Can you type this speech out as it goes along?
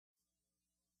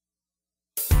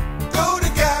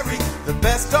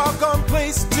best doggone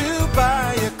place to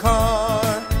buy a car.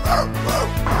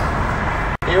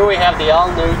 Here we have the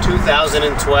all-new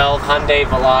 2012 Hyundai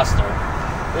Veloster.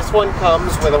 This one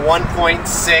comes with a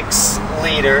 1.6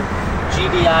 liter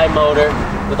GDI motor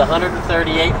with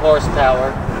 138 horsepower.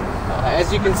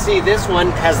 As you can see, this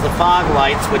one has the fog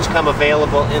lights, which come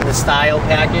available in the style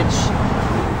package.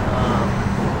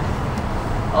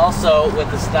 Also, with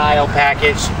the style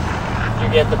package, you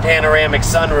get the panoramic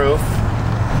sunroof.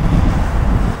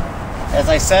 As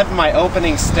I said in my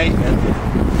opening statement,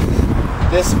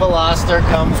 this Veloster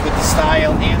comes with the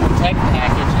style and the tech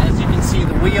package. As you can see,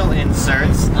 the wheel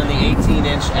inserts on the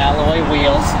 18-inch alloy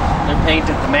wheels. They're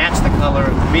painted to match the color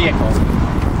of the vehicle.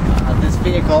 This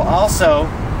vehicle also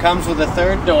comes with a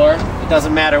third door. It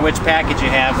doesn't matter which package you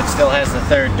have, it still has the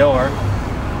third door.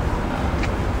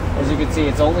 As you can see,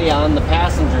 it's only on the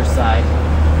passenger side.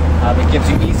 That gives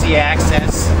you easy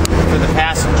access for the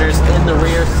passengers in the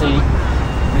rear seat,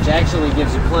 which actually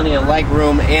gives you plenty of leg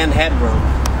room and headroom.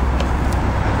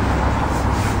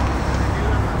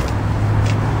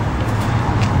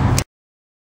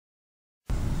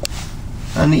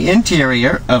 On the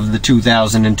interior of the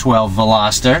 2012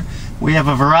 Veloster, we have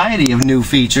a variety of new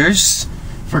features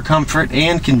for comfort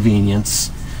and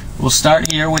convenience. We'll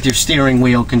start here with your steering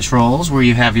wheel controls, where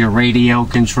you have your radio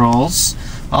controls.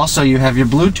 Also, you have your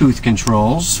Bluetooth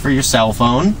controls for your cell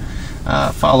phone,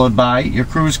 followed by your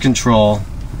cruise control.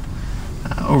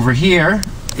 Over here,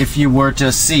 if you were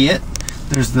to see it,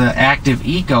 there's the Active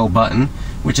Eco button,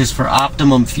 which is for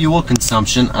optimum fuel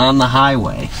consumption on the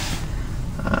highway.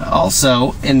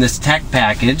 Also, in this tech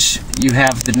package, you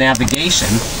have the navigation,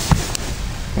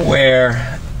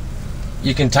 where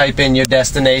you can type in your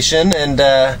destination and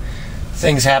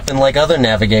things happen like other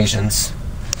navigations.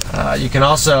 You can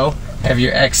also have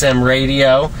your XM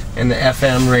radio and the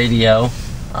FM radio,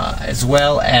 as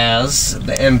well as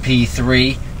the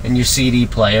MP3 and your CD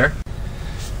player.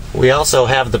 We also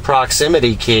have the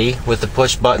proximity key with the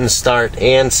push button start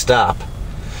and stop.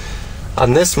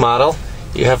 On this model,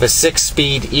 you have a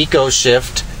 6-speed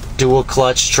EcoShift dual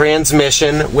clutch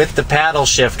transmission with the paddle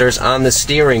shifters on the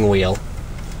steering wheel.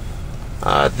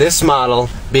 This model,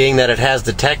 being that it has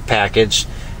the tech package,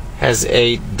 has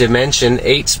a Dimension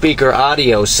 8-speaker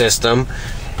audio system.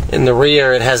 In the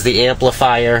rear, it has the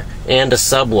amplifier and a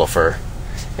subwoofer.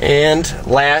 And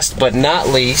last but not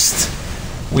least,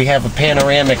 we have a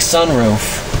panoramic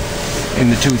sunroof in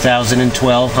the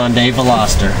 2012 Hyundai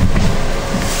Veloster.